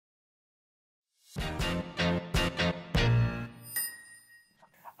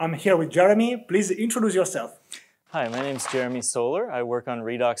I'm here with Jeremy. Please introduce yourself. Hi, my name is Jeremy Solar. I work on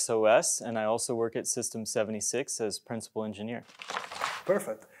Redox OS, and I also work at System 76 as principal engineer.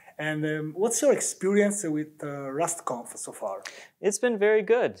 Perfect. And what's your experience with RustConf so far? It's been very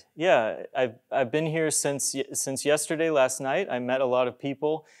good. Yeah, I've been here since yesterday, last night. I met a lot of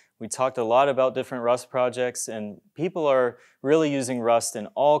people. We talked a lot about different Rust projects, and people are really using Rust in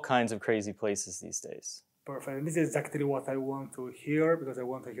all kinds of crazy places these days. Perfect. And this is exactly what I want to hear, because I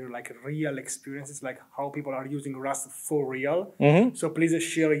want to hear like real experiences, like how people are using Rust for real. So please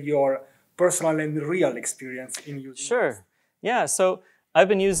share your personal and real experience in using Sure. Rust. Yeah, so I've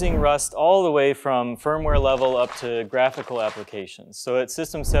been using Rust all the way from firmware level up to graphical applications. So at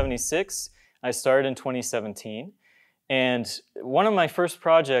System 76, I started in 2017. And one of my first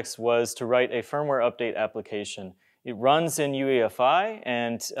projects was to write a firmware update application. It runs in UEFI,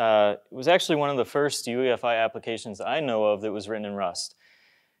 and it was actually one of the first UEFI applications I know of that was written in Rust.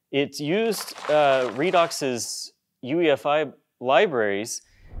 It used Redox's UEFI libraries,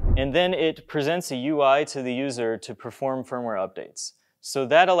 and then it presents a UI to the user to perform firmware updates. So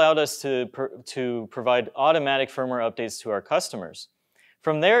that allowed us to provide automatic firmware updates to our customers.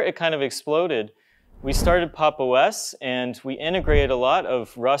 From there, it kind of exploded. We started Pop! OS, and we integrated a lot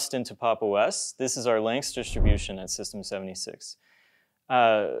of Rust into Pop! OS. This is our Linux distribution at System 76.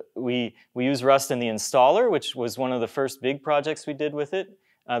 We use Rust in the installer, which was one of the first big projects we did with it.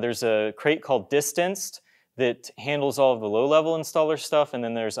 There's a crate called Distanced that handles all of the low-level installer stuff, and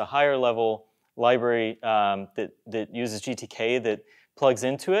then there's a higher-level library that uses GTK that plugs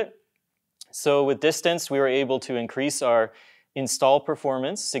into it. So with Distanced, we were able to increase our install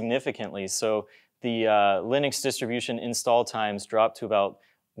performance significantly. So the Linux distribution install times dropped to about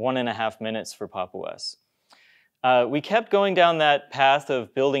 1.5 minutes for Pop! OS. We kept going down that path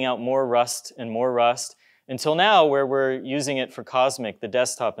of building out more Rust and more Rust until now, where we're using it for Cosmic, the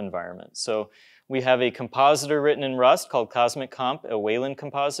desktop environment. So we have a compositor written in Rust called Cosmic Comp, a Wayland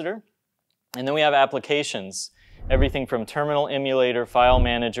compositor. And then we have applications, everything from terminal emulator, file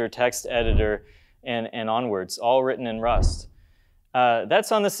manager, text editor, and onwards, all written in Rust.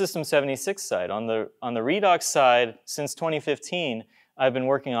 That's on the System 76 side. On the Redox side, since 2015, I've been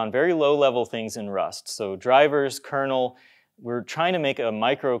working on very low-level things in Rust. So drivers, kernel, we're trying to make a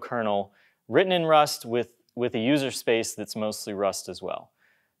microkernel written in Rust with a user space that's mostly Rust as well.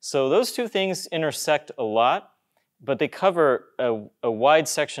 So those two things intersect a lot, but they cover a wide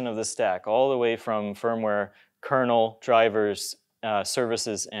section of the stack, all the way from firmware, kernel, drivers,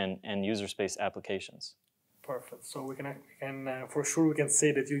 services, and user space applications. Perfect. So we can for sure we can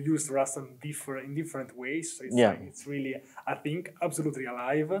say that you used Rust in different ways. So it's really, I think, absolutely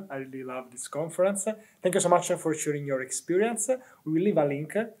alive. I really love this conference. Thank you so much for sharing your experience. We will leave a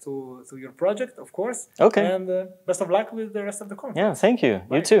link to your project, of course. Okay. And best of luck with the rest of the conference. Yeah, thank you.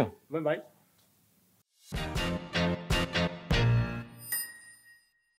 Bye. You too. Bye-bye.